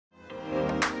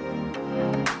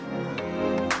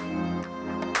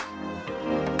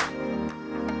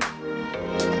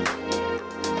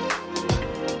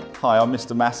Hi, I'm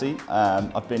Mr Massey.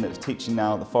 I've been teaching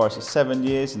now at the Forest for 7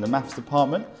 years in the maths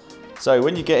department. So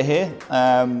when you get here,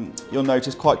 you'll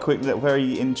notice quite quickly that we're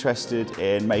very interested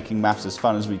in making maths as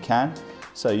fun as we can.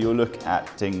 So you'll look at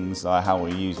things like how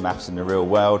we use maths in the real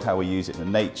world, how we use it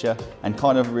in nature, and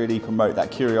kind of really promote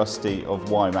that curiosity of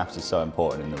why maths is so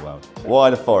important in the world. Why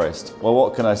the Forest? Well,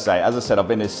 what can I say? As I said, I've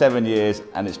been here 7 years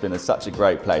and it's been such a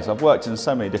great place. I've worked in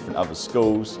so many different other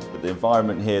schools, but the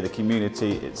environment here, the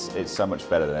community, it's so much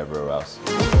better than everywhere else.